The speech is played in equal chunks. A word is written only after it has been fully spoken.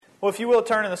Well, if you will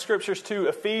turn in the Scriptures to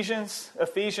Ephesians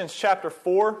chapter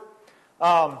 4.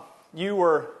 You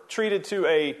were treated to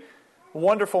a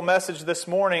wonderful message this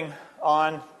morning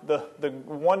on the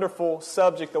wonderful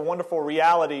subject, the wonderful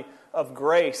reality of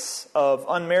grace, of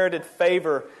unmerited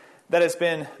favor that has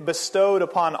been bestowed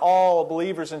upon all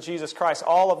believers in Jesus Christ,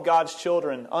 all of God's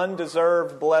children,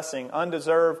 undeserved blessing,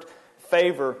 undeserved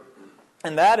favor.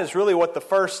 And that is really what the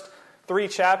first 3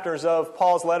 chapters of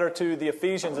Paul's letter to the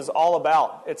Ephesians is all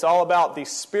about. It's all about the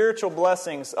spiritual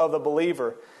blessings of the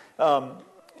believer.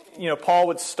 Paul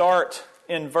would start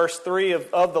in verse 3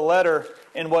 of the letter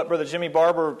in what Brother Jimmy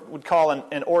Barber would call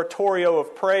an oratorio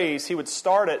of praise. He would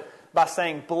start it by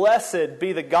saying, "Blessed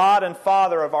be the God and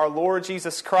Father of our Lord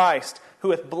Jesus Christ,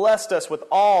 who hath blessed us with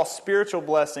all spiritual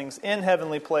blessings in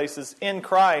heavenly places in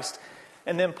Christ."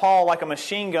 And then Paul, like a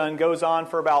machine gun, goes on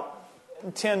for about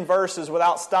 10 verses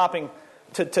without stopping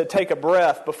to take a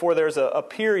breath before there's a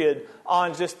period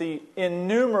on just the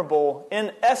innumerable,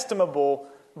 inestimable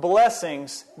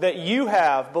blessings that you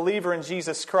have, believer in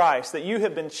Jesus Christ, that you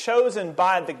have been chosen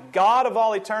by the God of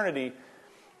all eternity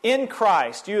in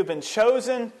Christ. You have been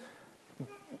chosen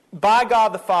by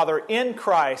God the Father in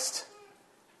Christ.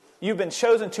 You've been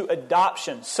chosen to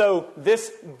adoption. So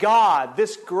this God,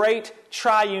 this great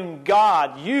triune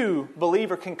God, you,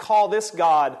 believer, can call this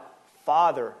God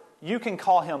Father. You can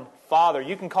call Him Father.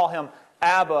 You can call Him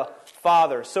Abba,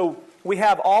 Father. So we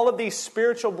have all of these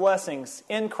spiritual blessings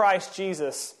in Christ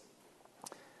Jesus.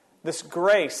 This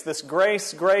grace,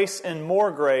 and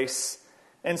more grace.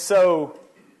 And so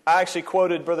I actually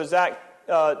quoted Brother Zach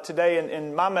today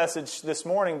in my message this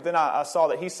morning. Then I saw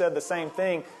that he said the same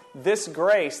thing. This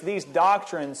grace, these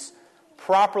doctrines,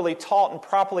 properly taught and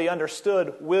properly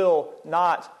understood, will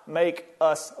not make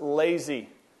us lazy.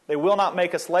 They will not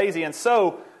make us lazy. And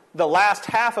so the last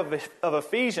half of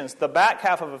Ephesians, the back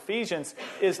half of Ephesians,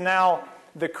 is now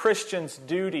the Christian's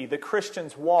duty, the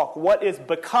Christian's walk. What is,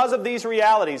 because of these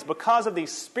realities, because of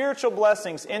these spiritual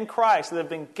blessings in Christ that have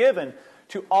been given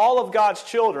to all of God's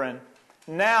children,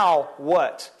 now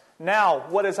what? Now,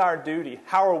 what is our duty?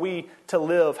 How are we to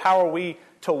live? How are we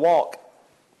to walk?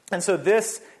 And so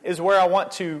this is where I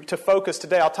want to focus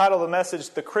today. I'll title the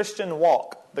message, The Christian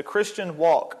Walk. The Christian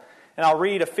Walk. And I'll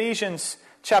read Ephesians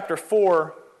chapter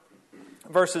 4,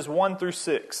 verses 1 through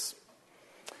 6.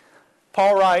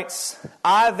 Paul writes,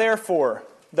 "I therefore,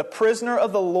 the prisoner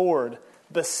of the Lord,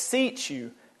 beseech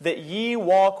you that ye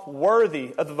walk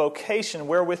worthy of the vocation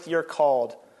wherewith ye are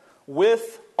called,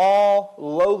 with all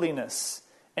lowliness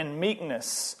and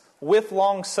meekness, with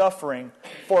longsuffering,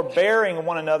 forbearing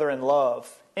one another in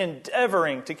love,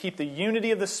 endeavoring to keep the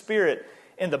unity of the Spirit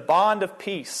in the bond of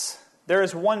peace. There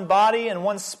is one body and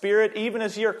one Spirit, even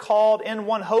as ye are called in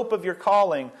one hope of your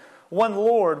calling, one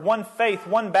Lord, one faith,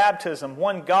 one baptism,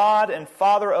 one God and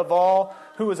Father of all,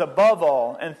 who is above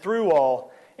all and through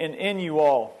all and in you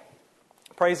all."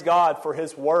 Praise God for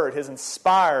His Word, His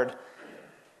inspired,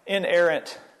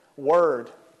 inerrant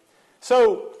Word.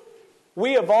 So,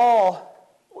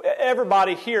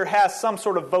 everybody here has some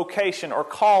sort of vocation or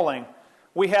calling.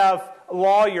 We have a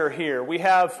lawyer here. We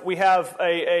have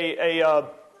a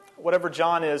whatever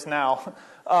John is now.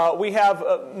 We have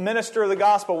a minister of the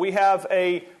gospel. We have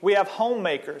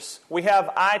homemakers. We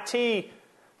have IT,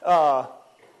 not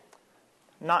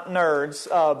nerds,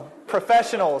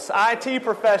 professionals, IT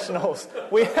professionals.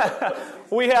 We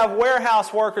have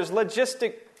warehouse workers,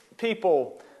 logistic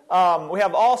people. We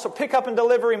have also pickup and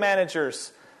delivery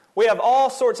managers. We have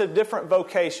all sorts of different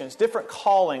vocations, different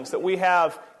callings that we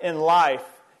have in life.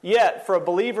 Yet, for a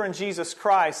believer in Jesus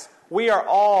Christ, we are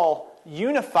all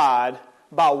unified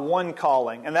by one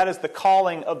calling, and that is the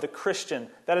calling of the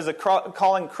Christian. That is a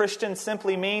calling. Christian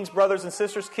simply means, brothers and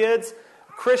sisters, kids,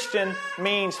 Christian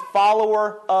means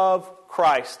follower of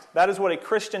Christ. That is what a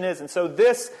Christian is. And so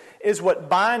this is what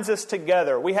binds us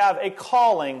together. We have a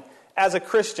calling as a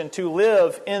Christian to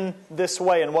live in this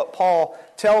way, and what Paul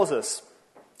tells us.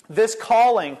 This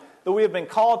calling that we have been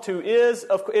called to is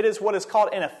what is called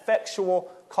an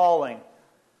effectual calling.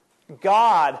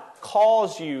 God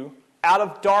calls you out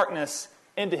of darkness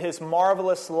into His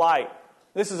marvelous light.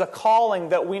 This is a calling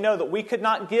that we know that we could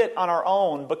not get on our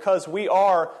own because we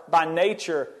are by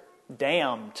nature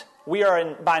damned. We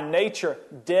are by nature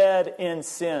dead in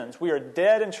sins. We are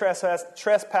dead in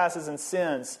trespasses and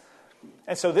sins.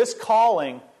 And so this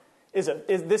calling is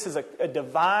a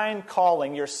divine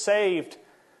calling. You're saved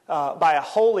by a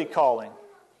holy calling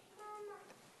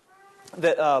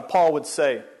that Paul would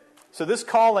say. So this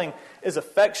calling is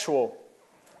effectual,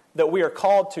 that we are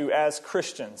called to as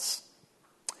Christians.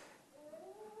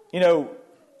 You know,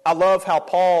 I love how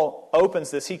Paul opens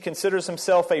this. He considers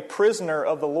himself a prisoner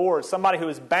of the Lord, somebody who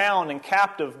is bound and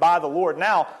captive by the Lord.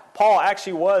 Now, Paul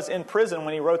actually was in prison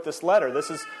when he wrote this letter. This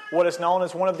is what is known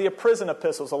as one of the prison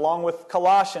epistles, along with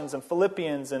Colossians and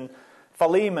Philippians and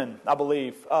Philemon, I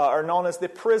believe, are known as the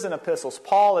prison epistles.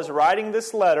 Paul is writing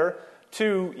this letter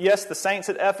to, yes, the saints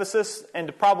at Ephesus and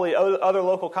to probably other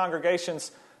local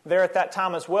congregations there at that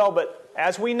time as well. But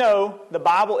as we know, the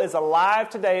Bible is alive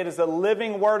today. It is the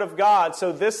living Word of God.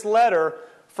 So this letter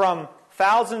from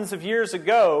thousands of years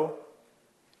ago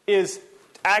is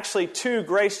actually to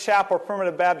Grace Chapel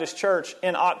Primitive Baptist Church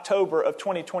in October of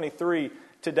 2023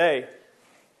 today.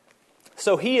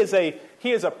 So he is a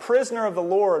prisoner of the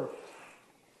Lord.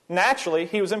 Naturally,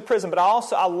 he was in prison, but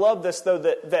I love this though,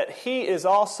 that he is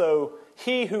also,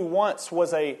 he who once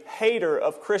was a hater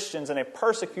of Christians and a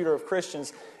persecutor of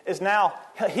Christians is now,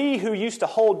 he who used to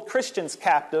hold Christians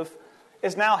captive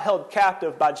is now held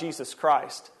captive by Jesus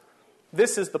Christ.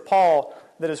 This is the Paul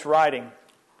that is writing.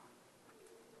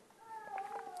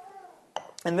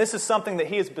 And this is something that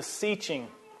he is beseeching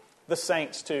the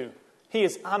saints to.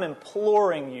 I'm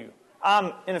imploring you.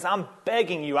 I'm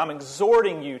begging you. I'm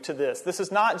exhorting you to this. This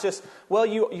is not just, well,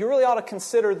 you really ought to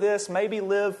consider this, maybe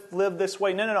live this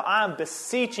way. No. I'm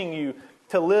beseeching you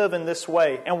to live in this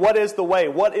way. And what is the way?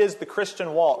 What is the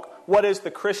Christian walk? What is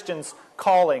the Christian's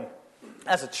calling?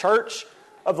 As a church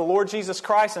of the Lord Jesus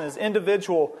Christ and as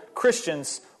individual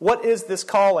Christians, what is this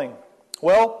calling?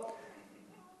 Well,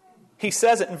 he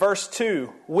says it in verse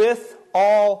 2, with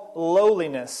all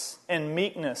lowliness and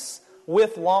meekness,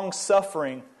 with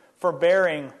long-suffering,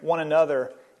 forbearing one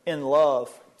another in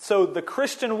love. So the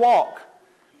Christian walk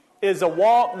is a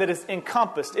walk that is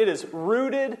encompassed. It is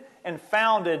rooted and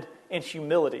founded in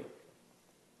humility.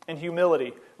 In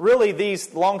humility. Really,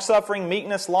 these long-suffering,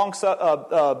 meekness, lowliness,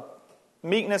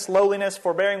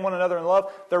 forbearing one another in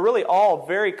love, they're really all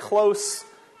very close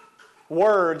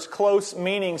words, close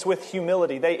meanings with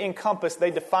humility.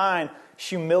 They define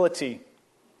humility.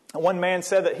 One man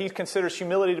said that he considers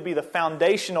humility to be the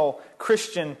foundational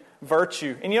Christian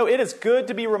virtue. And it is good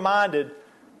to be reminded,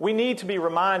 we need to be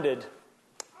reminded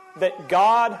that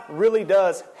God really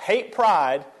does hate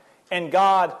pride and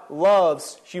God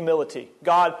loves humility.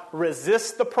 God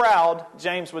resists the proud,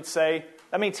 James would say.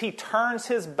 That means He turns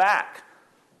His back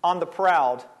on the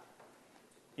proud.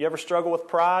 You ever struggle with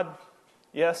pride?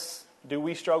 Yes. Do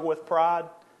we struggle with pride?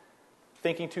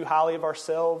 Thinking too highly of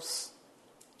ourselves?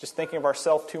 Just thinking of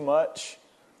ourselves too much?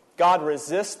 God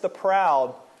resists the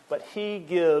proud, but He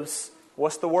gives,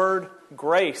 what's the word?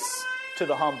 Grace to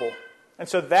the humble. And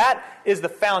so that is the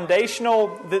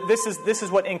foundational, this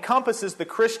is what encompasses the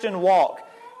Christian walk,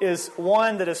 is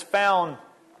one that is founded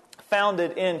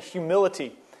in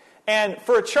humility. And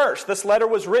for a church, this letter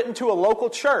was written to a local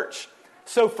church.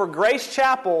 So for Grace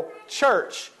Chapel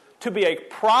Church to be a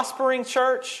prospering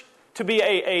church, to be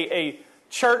a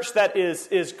church that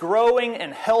is growing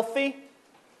and healthy,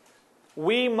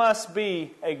 we must be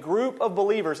a group of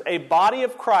believers, a body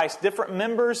of Christ, different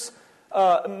members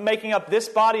making up this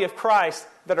body of Christ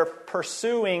that are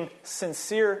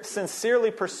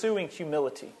sincerely pursuing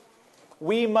humility.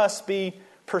 We must be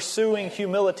pursuing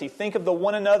humility. Think of the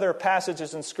one another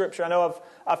passages in Scripture I know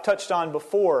I've touched on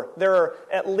before. There are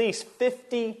at least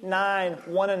 59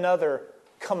 one another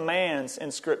commands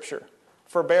in Scripture.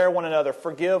 Forbear one another,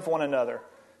 forgive one another,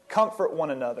 comfort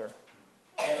one another.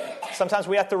 Sometimes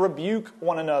we have to rebuke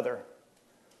one another,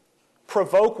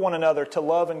 provoke one another to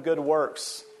love and good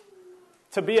works.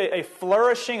 To be a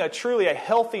flourishing, truly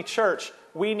healthy church,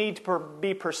 we need to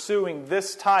be pursuing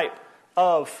this type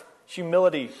of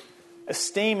humility,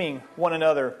 esteeming one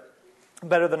another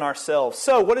better than ourselves.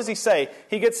 So, what does he say?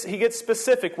 He gets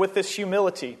specific with this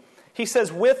humility. He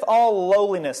says, with all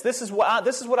lowliness. This is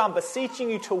what I'm beseeching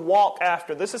you to walk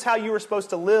after. This is how you were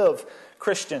supposed to live,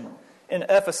 Christian, in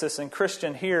Ephesus and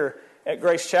Christian here at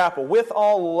Grace Chapel. With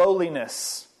all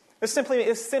lowliness. It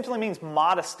simply means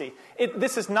modesty.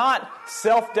 This is not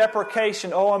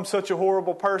self-deprecation. Oh, I'm such a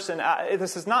horrible person.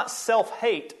 This is not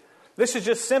self-hate. This is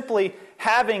just simply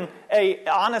having an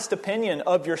honest opinion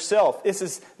of yourself. This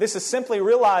is simply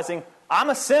realizing I'm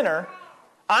a sinner.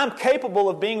 I'm capable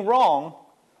of being wrong.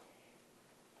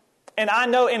 And I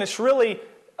know, and it's really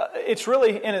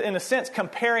in a sense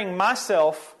comparing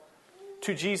myself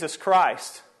to Jesus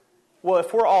Christ. Well,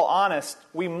 if we're all honest,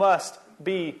 we must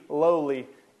be lowly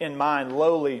in mind,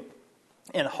 lowly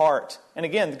in heart. And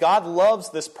again, God loves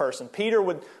this person. Peter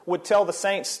would tell the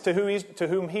saints to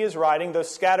whom he is writing, those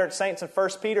scattered saints in 1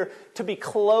 Peter, to be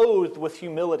clothed with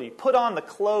humility. Put on the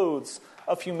clothes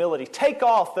of humility. Take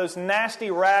off those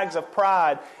nasty rags of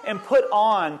pride and put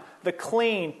on the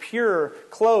clean, pure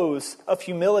clothes of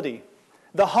humility.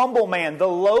 The humble man, the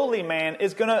lowly man,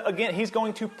 he's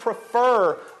going to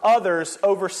prefer others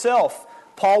over self.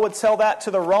 Paul would tell that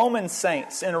to the Roman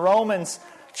saints in Romans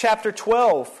chapter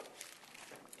 12.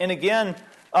 And again,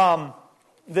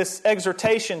 this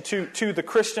exhortation to the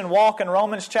Christian walk in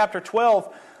Romans chapter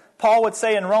 12, Paul would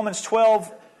say in Romans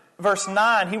 12, verse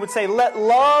 9, he would say, let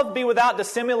love be without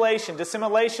dissimulation.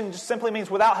 Dissimulation just simply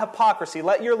means without hypocrisy.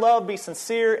 Let your love be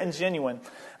sincere and genuine.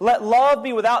 Let love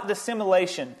be without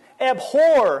dissimulation.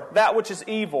 Abhor that which is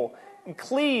evil and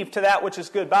cleave to that which is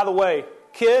good. By the way,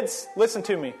 kids, listen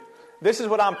to me. This is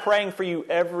what I'm praying for you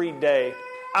every day.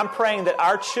 I'm praying that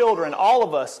our children, all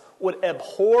of us, would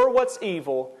abhor what's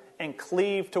evil and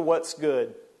cleave to what's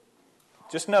good.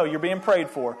 Just know you're being prayed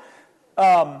for.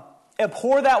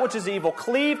 Abhor that which is evil,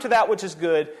 cleave to that which is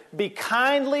good, be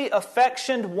kindly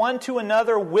affectioned one to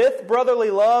another with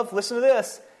brotherly love. Listen to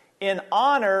this. In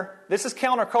honor, this is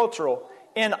countercultural,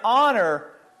 in honor,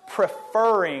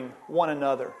 preferring one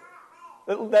another.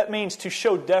 That means to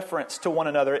show deference to one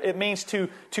another. It means to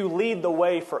lead the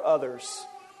way for others.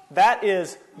 That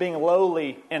is being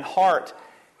lowly in heart.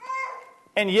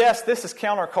 And yes, this is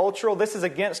countercultural. This is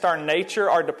against our nature,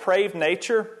 our depraved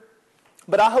nature.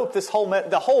 But I hope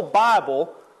the whole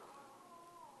Bible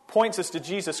points us to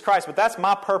Jesus Christ. But that's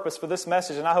my purpose for this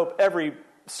message, and I hope every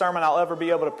sermon I'll ever be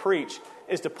able to preach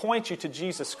is to point you to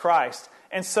Jesus Christ.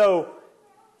 And so,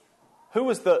 who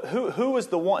is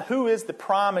the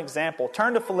prime example?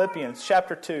 Turn to Philippians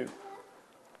chapter 2.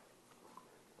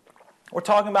 We're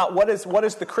talking about what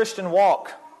is the Christian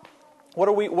walk. What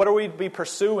are we to be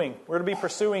pursuing? We're to be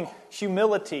pursuing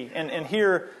humility, and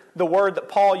here the word that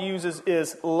Paul uses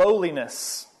is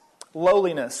lowliness.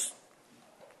 Lowliness.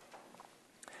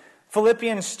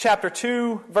 Philippians chapter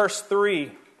 2, verse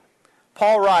 3.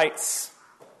 Paul writes,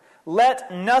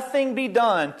 let nothing be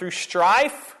done through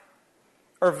strife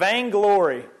or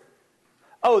vainglory.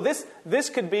 Oh, this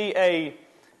would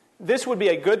be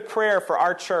a good prayer for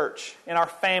our church and our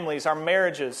families, our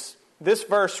marriages. This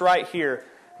verse right here.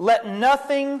 Let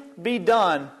nothing be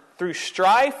done through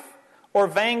strife or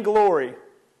vainglory,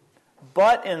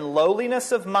 but in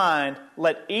lowliness of mind,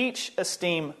 let each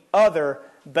esteem other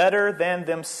better than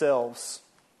themselves.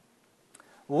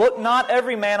 Look not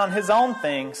every man on his own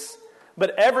things,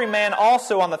 but every man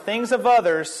also on the things of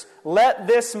others. Let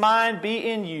this mind be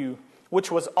in you,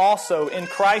 which was also in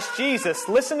Christ Jesus.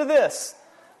 Listen to this.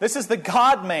 This is the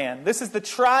God-man. This is the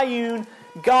triune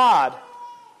God,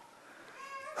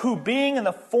 who being in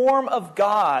the form of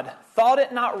God, thought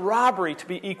it not robbery to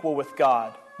be equal with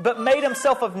God, but made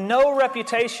himself of no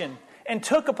reputation, and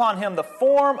took upon him the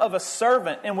form of a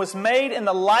servant, and was made in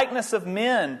the likeness of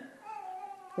men.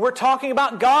 We're talking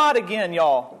about God again,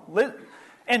 y'all.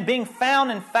 And being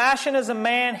found in fashion as a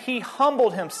man, he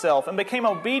humbled himself and became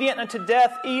obedient unto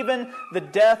death, even the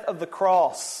death of the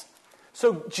cross.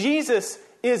 So Jesus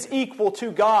is equal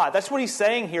to God. That's what he's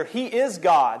saying here. He is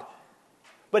God.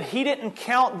 But he didn't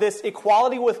count this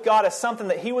equality with God as something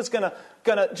that he was going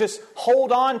to just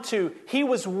hold on to. He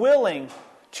was willing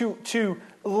to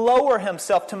lower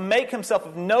himself, to make himself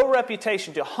of no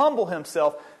reputation, to humble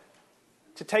himself,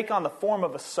 to take on the form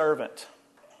of a servant.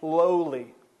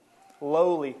 Lowly,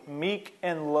 meek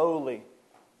and lowly.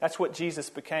 That's what Jesus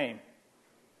became.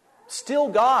 Still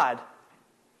God,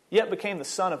 yet became the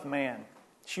Son of Man.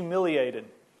 Humiliated,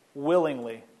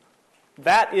 willingly.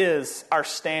 That is our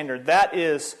standard. That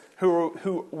is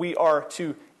who we are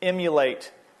to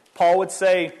emulate. Paul would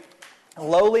say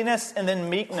lowliness and then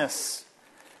meekness.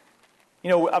 You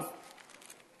know, I've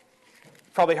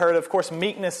probably heard, of course,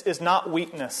 meekness is not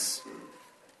weakness.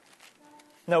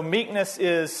 No, meekness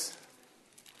it's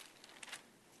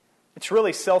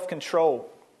really self-control.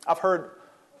 I've heard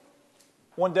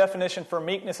one definition for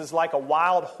meekness is like a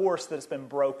wild horse that has been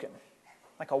broken.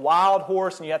 Like a wild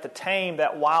horse, and you have to tame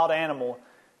that wild animal.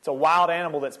 It's a wild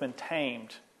animal that's been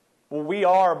tamed. Well, we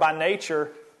are, by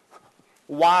nature,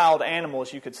 wild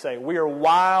animals, you could say. We are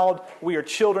wild. We are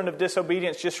children of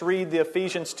disobedience. Just read the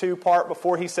Ephesians 2 part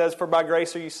before he says, for by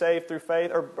grace are you saved through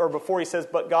faith, or before he says,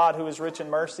 but God who is rich in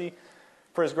mercy,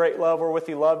 for his great love wherewith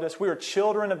he loved us. We are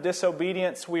children of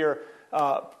disobedience. We are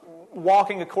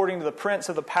walking according to the prince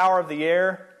of the power of the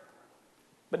air.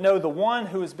 But no, the one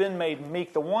who has been made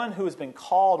meek, the one who has been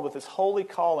called with his holy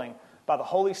calling by the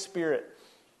Holy Spirit,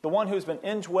 the one who has been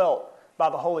indwelt by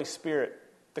the Holy Spirit,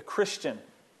 the Christian,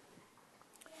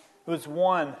 who is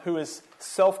one who is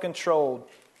self-controlled,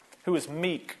 who is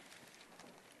meek.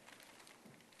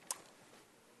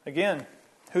 Again,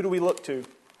 who do we look to?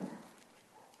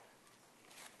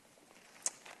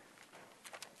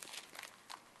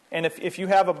 And if you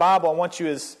have a Bible, I want you,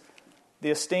 as the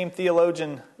esteemed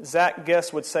theologian Zach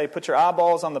Guest would say, put your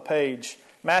eyeballs on the page.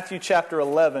 Matthew chapter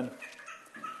 11.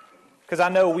 Because I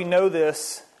know we know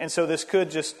this, and so this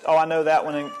could just, I know that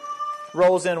one, and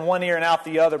rolls in one ear and out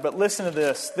the other. But listen to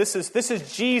this. This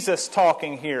is Jesus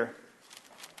talking here.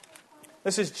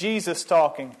 This is Jesus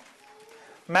talking.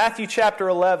 Matthew chapter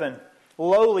 11.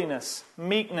 Lowliness,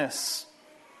 meekness.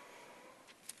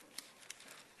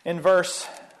 In verse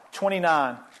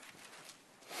 29.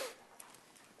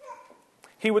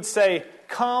 He would say,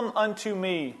 "Come unto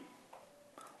me,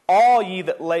 all ye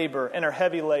that labor and are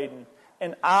heavy laden,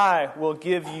 and I will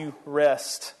give you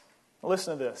rest."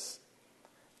 Listen to this.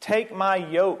 "Take my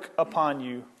yoke upon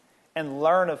you and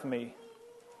learn of me."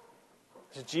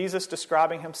 This is Jesus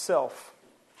describing himself.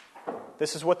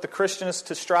 This is what the Christian is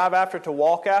to strive after, to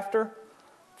walk after.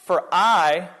 "For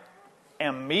I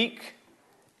am meek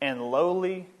and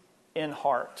lowly in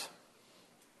heart.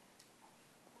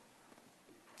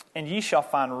 And ye shall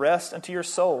find rest unto your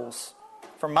souls.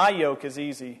 For my yoke is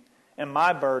easy and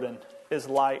my burden is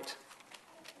light."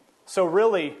 So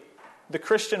really, the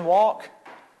Christian walk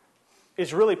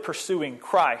is really pursuing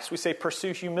Christ. We say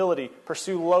pursue humility,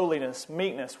 pursue lowliness,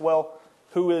 meekness. Well,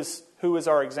 who is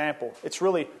our example? It's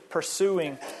really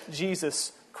pursuing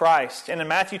Jesus Christ. And in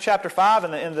Matthew chapter 5,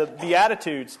 in the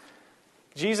Beatitudes,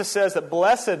 Jesus says that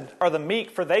blessed are the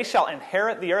meek, for they shall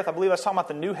inherit the earth. I believe I was talking about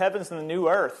the new heavens and the new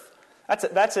earth.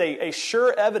 That's a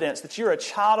sure evidence that you're a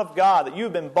child of God, that you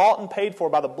have been bought and paid for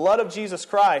by the blood of Jesus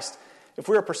Christ, if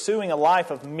we are pursuing a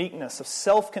life of meekness, of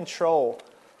self-control.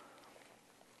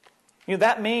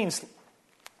 That means,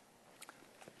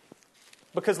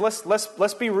 because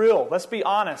let's be real, let's be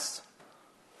honest.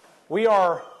 We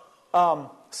are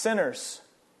sinners,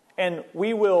 and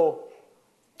we are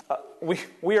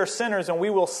sinners, and we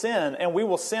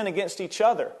will sin against each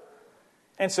other.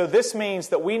 And so this means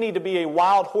that we need to be a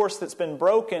wild horse that's been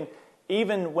broken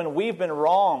even when we've been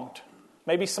wronged.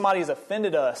 Maybe somebody has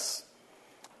offended us,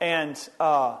 and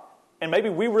maybe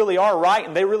we really are right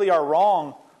and they really are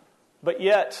wrong, but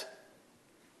yet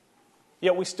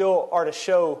we still are to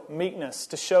show meekness,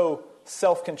 to show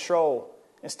self-control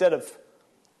instead of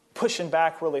pushing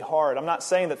back really hard. I'm not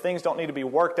saying that things don't need to be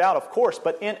worked out, of course,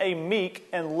 but in a meek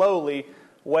and lowly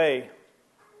way.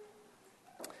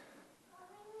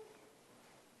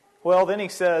 Well, then he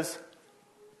says,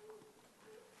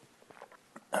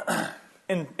 back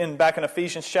in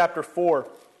Ephesians chapter 4,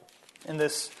 in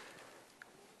this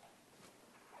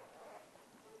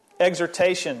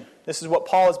exhortation, this is what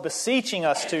Paul is beseeching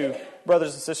us to,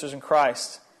 brothers and sisters in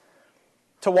Christ,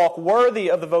 to walk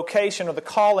worthy of the vocation or the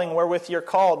calling wherewith you're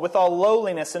called, with all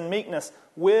lowliness and meekness,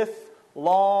 with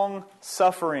long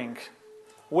suffering.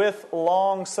 With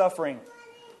long suffering.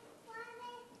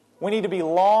 We need to be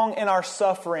long in our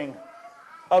suffering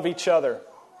of each other.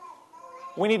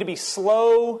 We need to be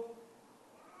slow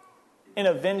in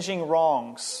avenging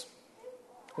wrongs.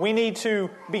 We need to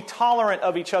be tolerant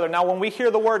of each other. Now, when we hear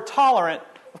the word tolerant,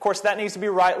 of course, that needs to be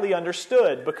rightly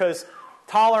understood, because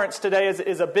tolerance today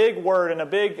is a big word and a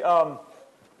big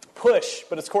push.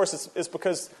 But of course, it's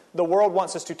because the world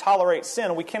wants us to tolerate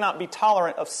sin. We cannot be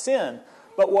tolerant of sin.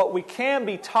 But what we can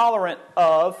be tolerant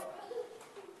of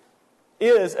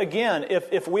is, again,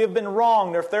 if we have been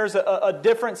wronged, or if there's a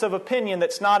difference of opinion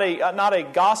that's not a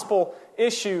gospel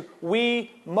issue,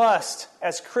 we must,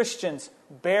 as Christians,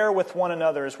 bear with one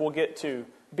another, as we'll get to.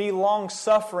 Be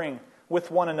long-suffering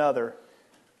with one another.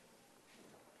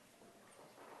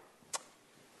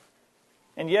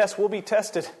 And yes, we'll be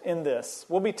tested in this.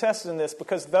 We'll be tested in this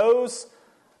because those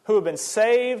who have been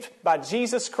saved by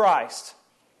Jesus Christ,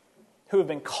 who have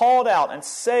been called out and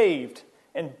saved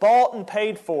and bought and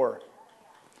paid for,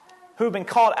 who have been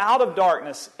called out of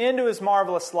darkness into His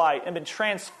marvelous light and been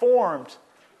transformed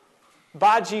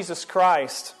by Jesus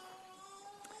Christ,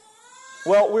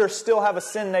 well, we still have a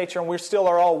sin nature and we still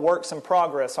are all works in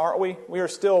progress, aren't we? We are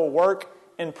still work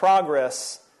in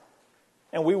progress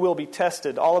and we will be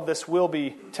tested. All of this will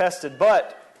be tested.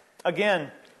 But,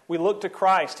 again, we look to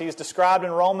Christ. He is described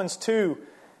in Romans 2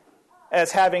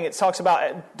 as having, it talks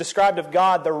about, described of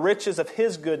God, the riches of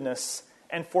His goodness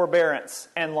and forbearance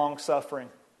and long-suffering.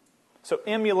 So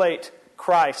emulate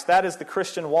Christ. That is the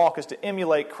Christian walk, is to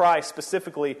emulate Christ,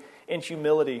 specifically in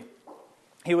humility.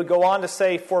 He would go on to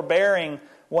say, forbearing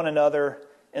one another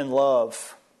in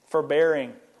love.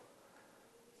 Forbearing.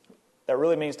 That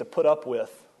really means to put up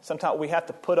with. Sometimes we have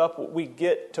to put up, we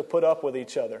get to put up with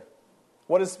each other.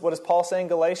 What does Paul say in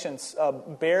Galatians?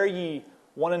 Bear ye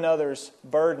one another's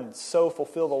burdens, so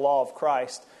fulfill the law of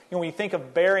Christ. You know, when you think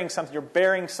of bearing something, you're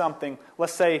bearing something.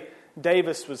 Let's say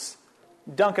Davis was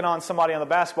dunking on somebody on the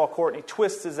basketball court and he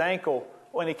twists his ankle.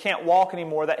 when he can't walk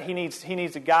anymore, that he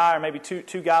needs a guy or maybe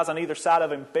two guys on either side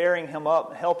of him bearing him up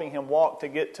and helping him walk to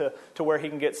get to where he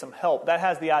can get some help. That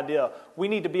has the idea. We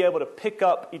need to be able to pick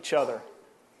up each other.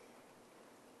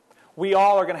 We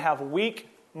all are going to have weak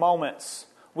moments.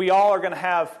 We all are going to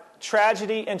have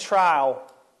tragedy and trial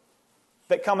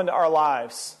that come into our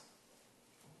lives.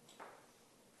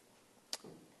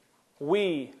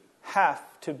 We have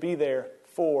to be there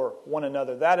for one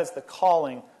another. That is the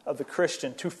calling of the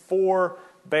Christian, to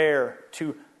forbear,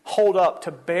 to hold up,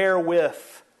 to bear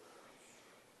with,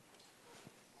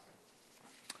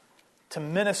 to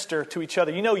minister to each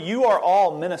other. You know, you are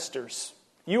all ministers.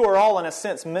 You are all, in a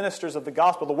sense, ministers of the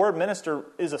gospel. The word minister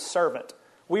is a servant.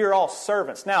 We are all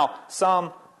servants. Now,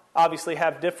 some obviously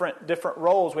have different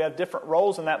roles. We have different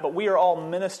roles in that, but we are all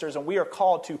ministers, and we are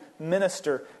called to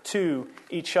minister to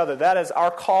each other. That is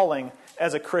our calling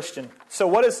as a Christian. So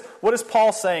what is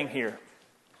Paul saying here?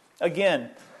 Again,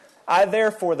 I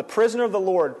therefore, the prisoner of the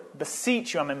Lord,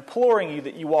 beseech you, I'm imploring you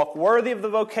that you walk worthy of the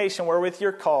vocation wherewith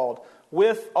you're called,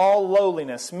 with all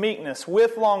lowliness, meekness,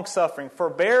 with longsuffering,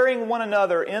 forbearing one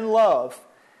another in love.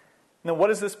 Now,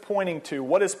 what is this pointing to?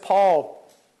 What does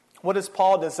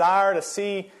Paul desire to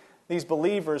see these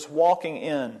believers walking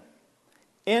in?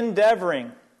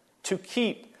 Endeavoring to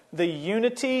keep the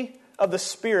unity of the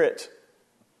Spirit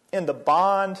in the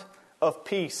bond of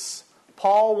peace.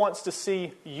 Paul wants to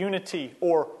see unity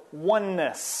or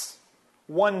oneness.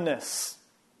 Oneness.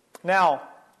 Now,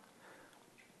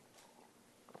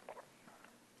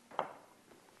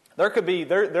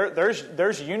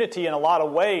 there's unity in a lot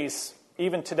of ways,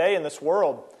 even today in this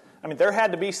world. I mean, there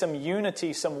had to be some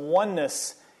unity, some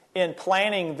oneness in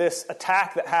planning this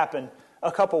attack that happened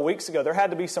a couple weeks ago. There had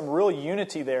to be some real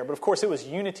unity there. But of course, it was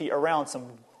unity around some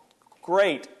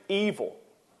great evil.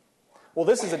 Well,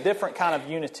 this is a different kind of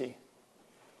unity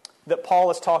that Paul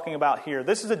is talking about here.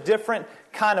 This is a different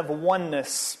kind of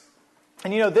oneness.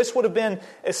 And you know, this would have been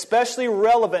especially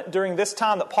relevant during this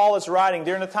time that Paul is writing,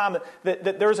 during the time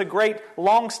that there's a great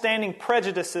long-standing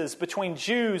prejudices between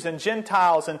Jews and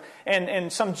Gentiles,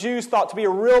 and some Jews thought to be a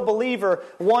real believer,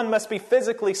 one must be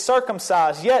physically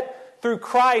circumcised. Yet, through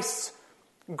Christ's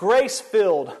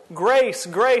grace-filled,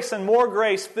 grace and more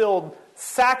grace-filled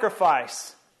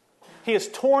sacrifice, He has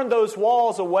torn those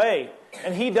walls away.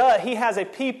 And He has a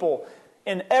people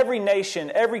in every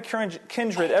nation, every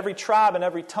kindred, every tribe, and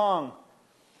every tongue.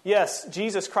 Yes,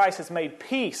 Jesus Christ has made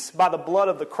peace by the blood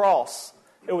of the cross,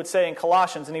 it would say in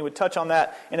Colossians, and he would touch on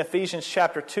that in Ephesians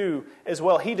chapter 2 as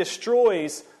well. He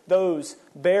destroys those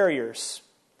barriers.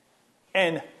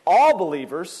 And all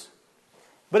believers,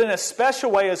 but in a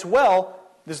special way as well,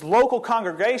 this local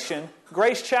congregation,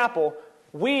 Grace Chapel,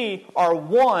 we are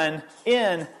one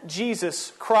in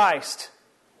Jesus Christ.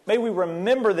 May we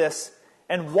remember this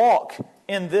and walk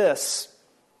in this.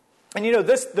 And you know,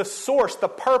 the source, the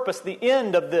purpose, the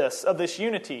end of this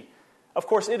unity, of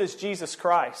course, it is Jesus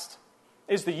Christ.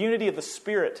 It is the unity of the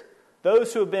Spirit.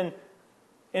 Those who have been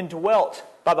indwelt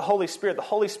by the Holy Spirit. The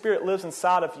Holy Spirit lives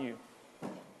inside of you.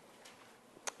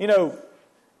 You know,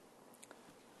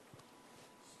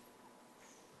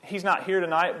 he's not here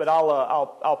tonight, but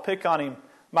I'll pick on him.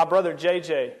 My brother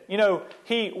JJ, you know,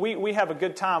 we have a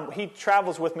good time. He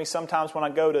travels with me sometimes when I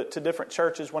go to different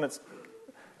churches when it's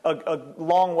a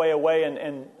long way away,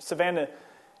 and Savannah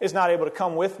is not able to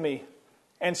come with me.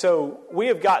 And so we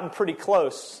have gotten pretty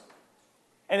close.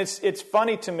 And it's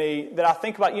funny to me that I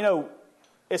think about, you know,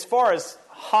 as far as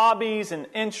hobbies and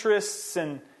interests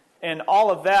and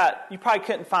all of that, you probably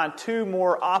couldn't find two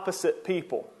more opposite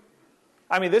people.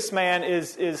 I mean, this man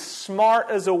is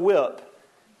smart as a whip.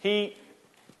 He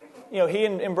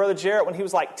and Brother Jarrett, when he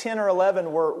was like 10 or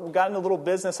 11, got in the little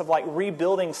business of like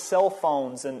rebuilding cell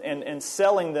phones and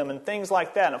selling them and things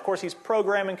like that. And of course, he's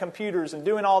programming computers and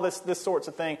doing all this sorts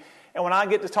of thing. And when I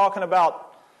get to talking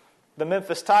about the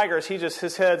Memphis Tigers,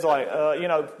 his head's like,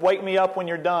 wake me up when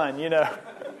you're done, you know.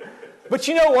 But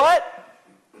you know what?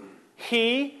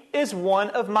 He is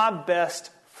one of my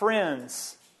best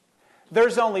friends.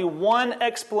 There's only one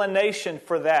explanation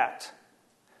for that.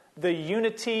 The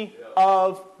unity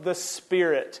of the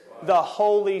Spirit, the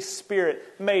Holy Spirit,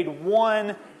 made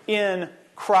one in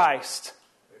Christ.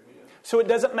 So it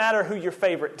doesn't matter who your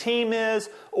favorite team is,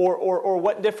 or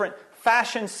what different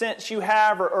fashion sense you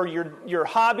have, or your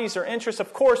hobbies or interests.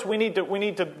 Of course, we need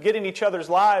to get in each other's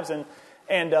lives, and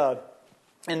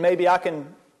maybe I can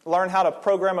learn how to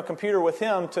program a computer with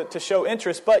him to show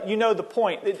interest. But you know the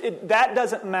point. That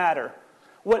doesn't matter.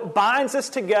 What binds us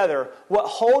together, what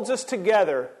holds us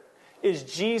together, is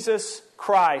Jesus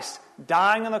Christ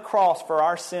dying on the cross for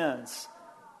our sins,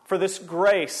 for this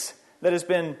grace that has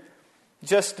been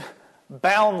just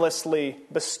boundlessly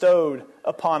bestowed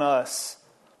upon us.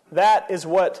 That is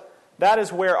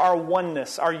where our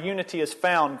oneness, our unity is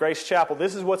found, Grace Chapel.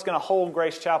 This is what's going to hold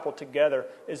Grace Chapel together,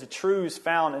 is the truths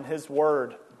found in His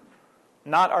Word.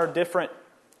 Not our different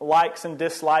likes and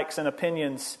dislikes and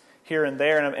opinions here and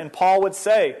there. And Paul would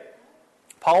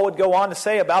go on to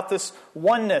say about this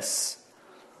oneness,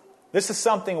 this is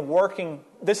something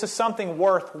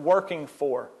worth working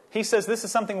for. He says this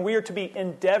is something we are to be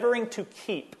endeavoring to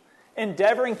keep,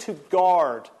 endeavoring to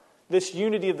guard this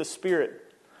unity of the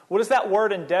Spirit. What does that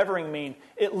word endeavoring mean?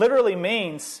 It literally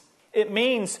means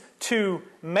to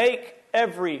make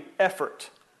every effort.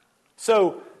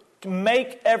 So, to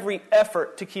make every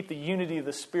effort to keep the unity of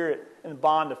the Spirit in the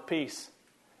bond of peace.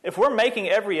 If we're making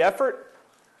every effort,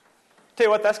 tell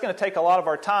you what, that's going to take a lot of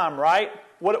our time, right?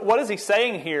 What is he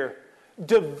saying here?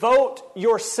 Devote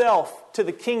yourself to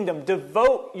the kingdom.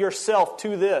 Devote yourself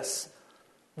to this.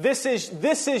 This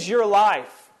is your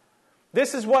life.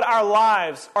 This is what our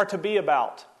lives are to be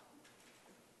about.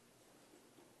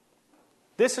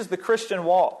 This is the Christian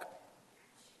walk.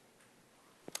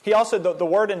 He also, the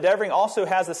word endeavoring also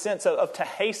has a sense of to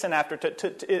hasten after.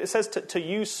 It says to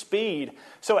use speed.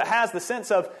 So it has the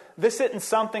sense of, this isn't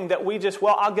something that we just,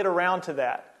 I'll get around to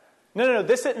that. No.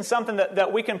 This isn't something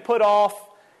that we can put off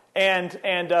and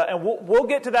we'll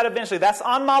get to that eventually. That's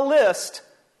on my list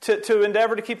to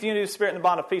endeavor to keep the unity of the Spirit in the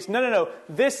bond of peace. No.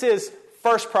 This is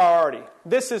first priority.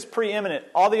 This is preeminent.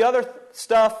 All the other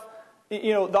stuff, all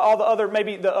the other,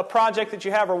 maybe a project that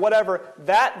you have or whatever,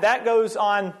 that goes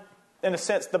on, in a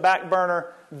sense, the back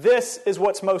burner. This is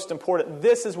what's most important.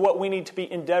 This is what we need to be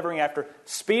endeavoring after.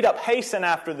 Speed up, hasten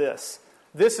after this.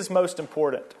 This is most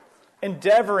important.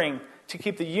 Endeavoring to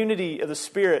keep the unity of the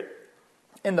Spirit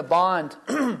in the bond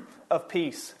of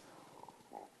peace.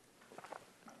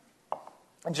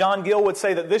 John Gill would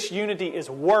say that this unity is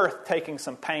worth taking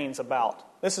some pains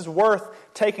about. This is worth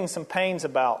taking some pains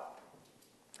about.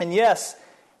 And yes,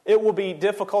 it will be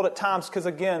difficult at times because,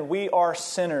 again, we are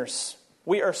sinners.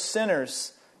 We are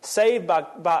sinners, saved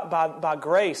by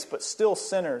grace, but still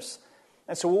sinners.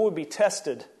 And so we will be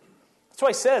tested. That's why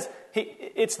he says,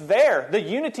 it's there. The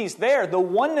unity's there. The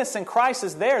oneness in Christ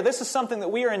is there. This is something that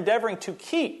we are endeavoring to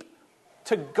keep,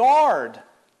 to guard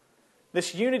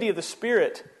this unity of the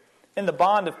Spirit in the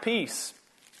bond of peace.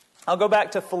 I'll go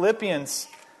back to Philippians,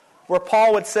 where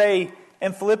Paul would say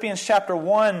in Philippians chapter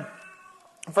 1,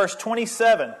 verse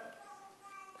 27,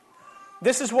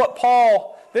 this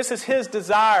is his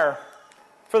desire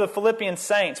for the Philippian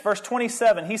saints. Verse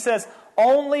 27, he says,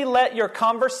 only let your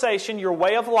conversation, your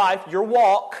way of life, your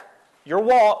walk,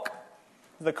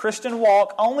 the Christian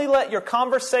walk, only let your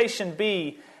conversation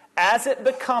be as it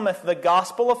becometh the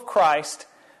gospel of Christ,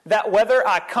 that whether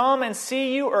I come and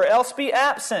see you or else be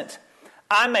absent,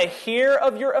 I may hear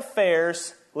of your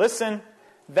affairs, listen,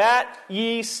 that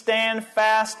ye stand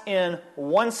fast in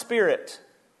one spirit,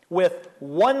 with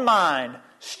one mind,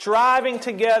 striving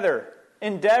together,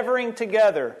 endeavoring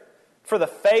together for the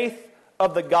faith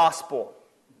of the gospel.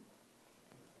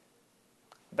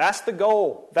 That's the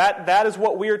goal. That is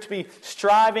what we are to be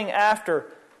striving after.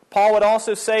 Paul would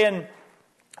also say in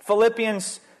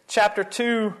Philippians chapter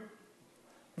 2,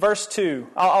 verse 2,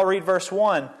 I'll read verse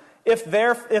 1. If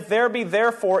there be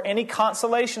therefore any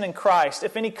consolation in Christ,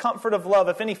 if any comfort of love,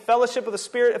 if any fellowship of the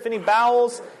Spirit, if any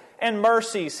bowels and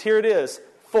mercies, here it is.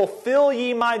 Fulfill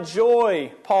ye my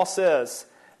joy, Paul says,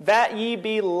 that ye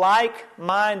be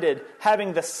like-minded,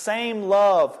 having the same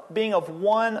love, being of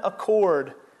one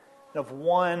accord, and of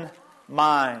one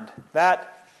mind.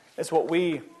 That is what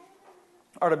we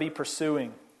are to be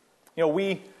pursuing.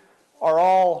 We are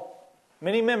all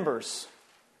many members,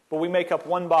 but we make up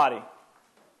one body.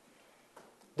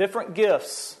 Different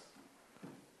gifts,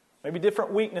 maybe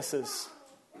different weaknesses,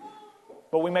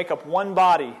 but we make up one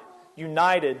body,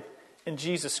 united in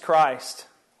Jesus Christ.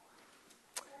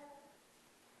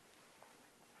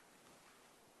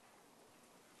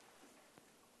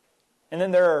 And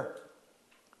then there are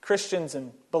Christians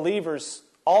and believers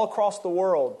all across the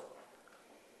world,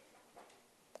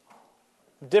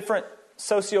 different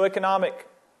socioeconomic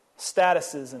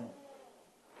statuses and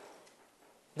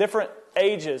different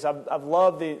ages. I've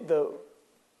loved the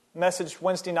message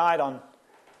Wednesday night on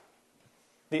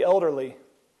the elderly.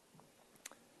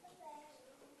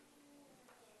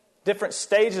 Different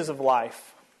stages of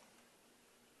life.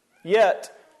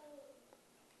 Yet,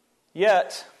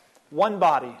 one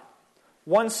body,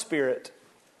 one Spirit,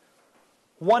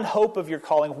 one hope of your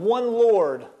calling, one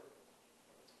Lord,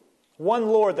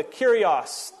 the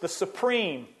Kyrios, the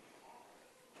supreme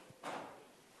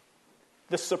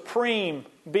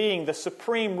being, the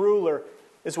supreme ruler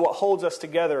is what holds us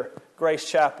together, Grace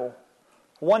Chapel.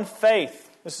 one faith.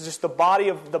 This is just the body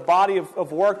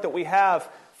of work that we have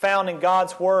found in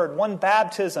God's Word. One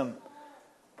baptism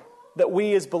that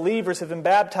we as believers have been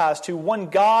baptized to. One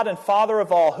God and Father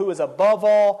of all, who is above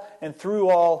all and through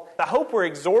all. I hope we're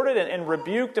exhorted and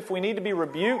rebuked if we need to be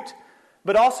rebuked,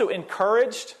 but also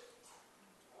encouraged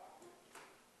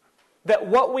that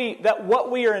what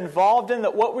we are involved in,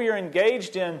 that what we are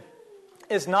engaged in,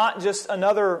 is not just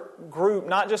another group,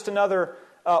 not just another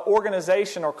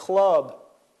organization or club.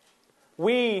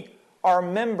 We are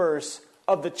members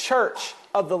of the church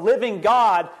of the living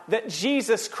God that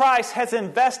Jesus Christ has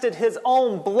invested His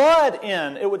own blood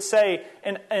in. It would say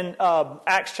in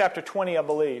Acts chapter 20, I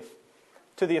believe,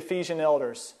 to the Ephesian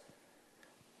elders.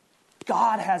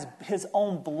 God has His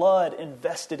own blood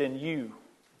invested in you,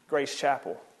 Grace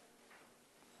Chapel.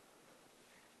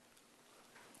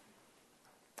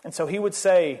 And so he would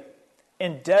say,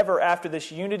 endeavor after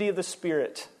this unity of the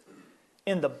Spirit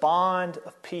in the bond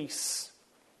of peace.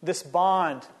 This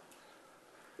bond,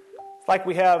 like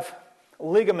we have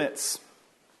ligaments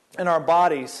in our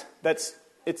bodies,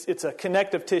 it's a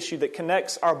connective tissue that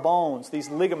connects our bones, these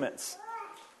ligaments.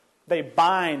 They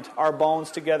bind our bones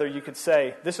together, you could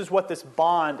say. This is what this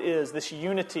bond is, this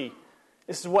unity.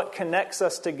 This is what connects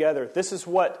us together. This is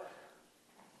what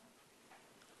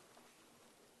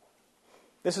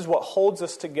holds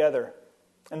us together.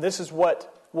 And this is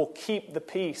what will keep the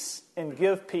peace and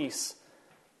give peace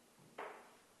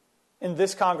in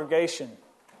this congregation.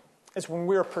 Is when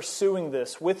we are pursuing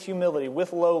this with humility,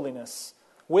 with lowliness,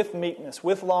 with meekness,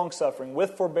 with long-suffering,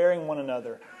 with forbearing one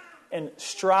another, and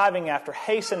striving after,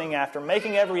 hastening after,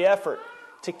 making every effort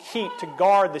to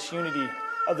guard this unity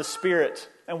of the Spirit.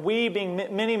 And we, being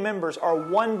many members, are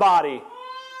one body.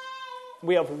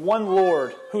 We have one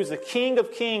Lord, who is the King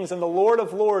of kings and the Lord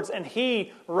of lords, and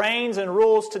He reigns and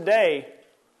rules today.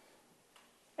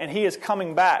 And He is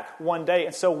coming back one day.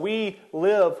 And so we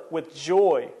live with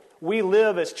joy. We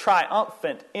live as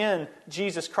triumphant in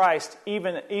Jesus Christ,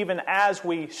 even as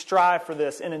we strive for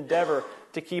this and endeavor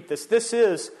to keep this. This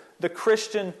is the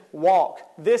Christian walk.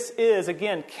 This is,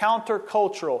 again,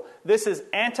 countercultural. This is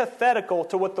antithetical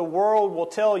to what the world will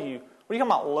tell you. What are you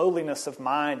talking about? Lowliness of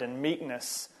mind and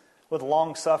meekness, with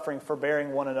long-suffering,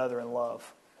 forbearing one another in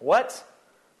love. What?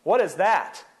 What is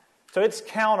that? So it's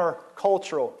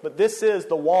countercultural, but this is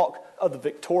the walk of the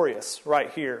victorious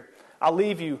right here. I'll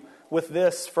leave you with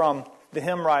this from the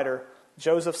hymn writer,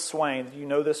 Joseph Swain. You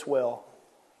know this well.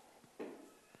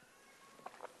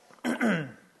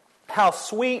 How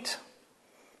sweet,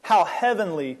 how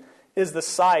heavenly is the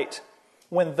sight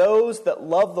when those that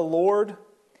love the Lord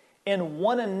in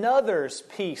one another's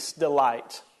peace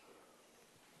delight,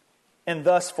 and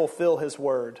thus fulfill His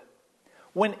word.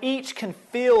 When each can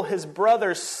feel his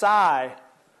brother's sigh.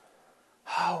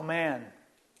 Oh man,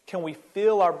 can we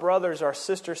feel our brother's, our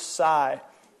sister's sigh?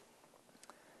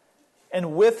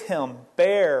 And with him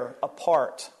bear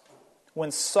apart.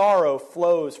 When sorrow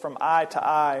flows from eye to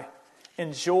eye,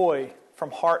 and joy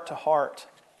from heart to heart.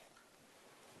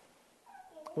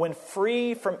 When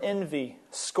free from envy,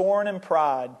 scorn, and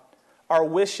pride, our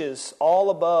wishes all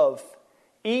above,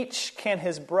 each can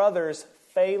his brother's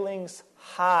failings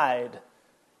hide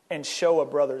and show a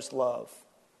brother's love.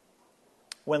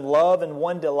 When love in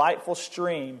one delightful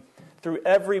stream through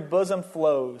every bosom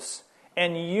flows,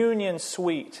 and union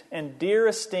sweet and dear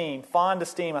esteem, fond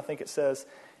esteem, I think it says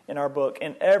in our book,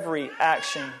 in every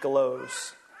action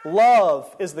glows.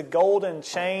 Love is the golden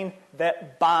chain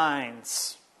that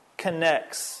binds,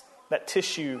 connects, that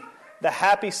tissue, the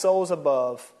happy souls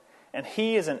above. And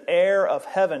He is an heir of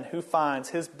heaven who finds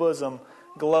his bosom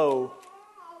glow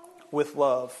with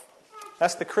love.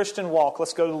 That's the Christian walk.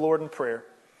 Let's go to the Lord in prayer.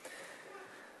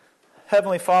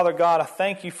 Heavenly Father God, I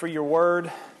thank You for Your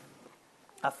word.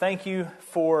 I thank You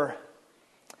for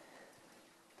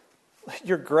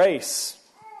Your grace,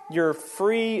 Your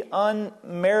free,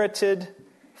 unmerited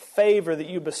favor that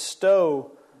You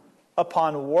bestow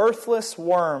upon worthless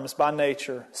worms by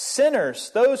nature,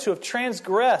 sinners, those who have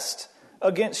transgressed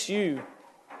against You,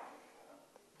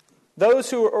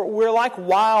 those we're like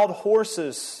wild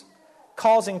horses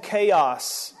causing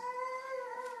chaos,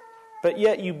 but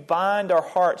yet You bind our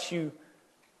hearts. You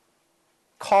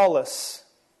call us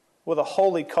with a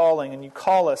holy calling, and You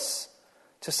call us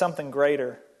to something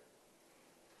greater.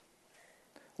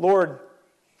 Lord,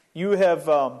 You have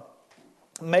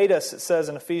made us, it says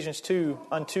in Ephesians 2,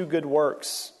 unto good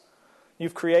works.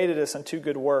 You've created us unto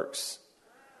good works.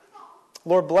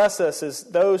 Lord, bless us as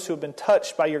those who have been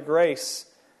touched by Your grace.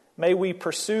 May we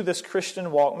pursue this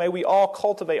Christian walk. May we all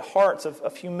cultivate hearts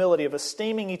of humility, of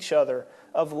esteeming each other,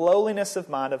 of lowliness of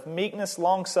mind, of meekness,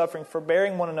 long-suffering,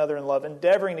 forbearing one another in love,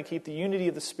 endeavoring to keep the unity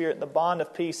of the Spirit and the bond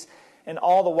of peace. And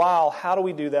all the while, how do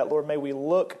we do that, Lord? May we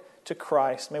look to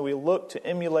Christ. May we look to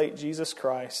emulate Jesus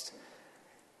Christ.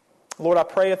 Lord, I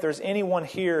pray if there's anyone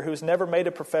here who's never made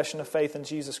a profession of faith in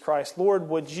Jesus Christ, Lord,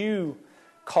 would you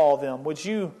call them? Would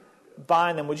you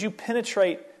bind them? Would you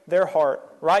penetrate their heart?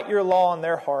 Write your law in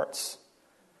their hearts.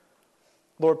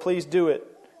 Lord, please do it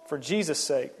for Jesus'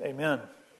 sake. Amen.